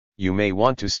You may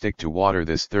want to stick to water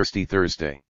this thirsty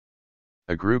Thursday.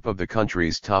 A group of the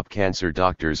country's top cancer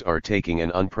doctors are taking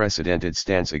an unprecedented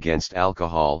stance against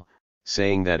alcohol,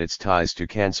 saying that its ties to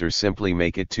cancer simply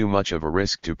make it too much of a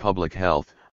risk to public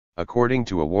health, according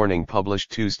to a warning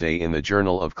published Tuesday in the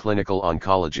Journal of Clinical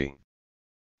Oncology.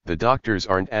 The doctors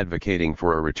aren't advocating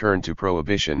for a return to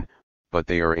prohibition, but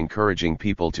they are encouraging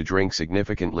people to drink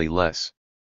significantly less.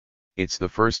 It's the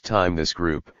first time this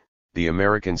group, the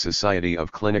American Society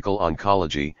of Clinical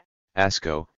Oncology,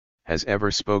 ASCO, has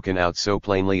ever spoken out so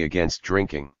plainly against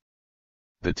drinking.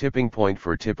 The tipping point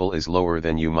for tipple is lower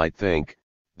than you might think,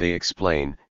 they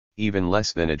explain. Even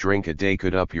less than a drink a day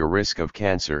could up your risk of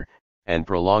cancer, and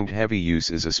prolonged heavy use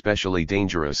is especially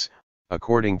dangerous,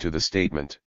 according to the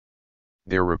statement.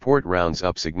 Their report rounds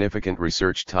up significant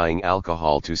research tying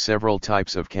alcohol to several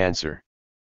types of cancer.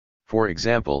 For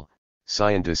example,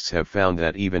 scientists have found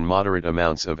that even moderate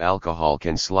amounts of alcohol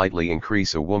can slightly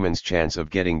increase a woman's chance of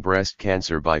getting breast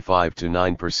cancer by 5 to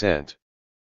 9%.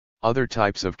 Other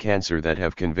types of cancer that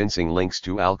have convincing links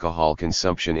to alcohol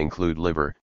consumption include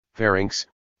liver, pharynx,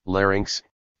 larynx,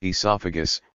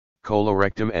 esophagus,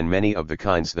 colorectal, and many of the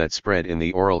kinds that spread in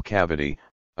the oral cavity,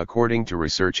 according to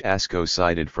research ASCO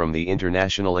cited from the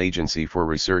International Agency for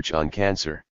Research on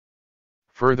Cancer.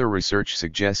 Further research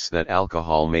suggests that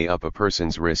alcohol may up a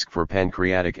person's risk for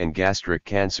pancreatic and gastric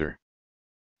cancer.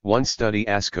 One study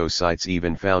ASCO cites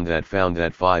even found that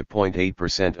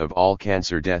 5.8% of all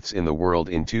cancer deaths in the world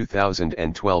in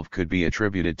 2012 could be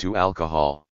attributed to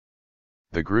alcohol.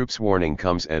 The group's warning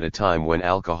comes at a time when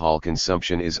alcohol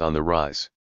consumption is on the rise.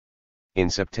 In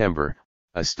September,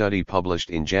 a study published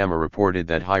in JAMA reported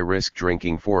that high-risk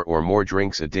drinking 4 or more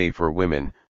drinks a day for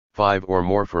women, 5 or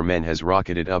more for men has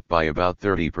rocketed up by about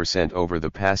 30% over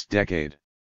the past decade.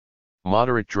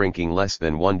 Moderate drinking less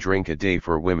than 1 drink a day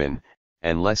for women,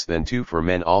 and less than 2 for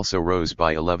men also rose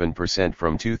by 11%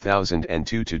 from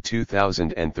 2002 to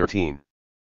 2013.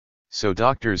 So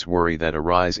doctors worry that a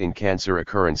rise in cancer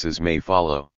occurrences may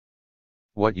follow.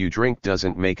 What you drink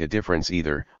doesn't make a difference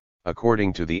either,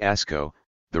 according to the ASCO.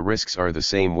 The risks are the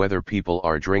same whether people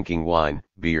are drinking wine,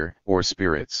 beer, or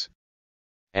spirits.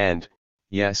 And,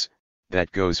 yes, that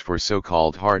goes for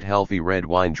so-called heart-healthy red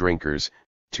wine drinkers.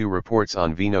 2 reports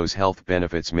on vino's health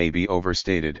benefits may be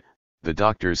overstated, the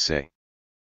doctors say.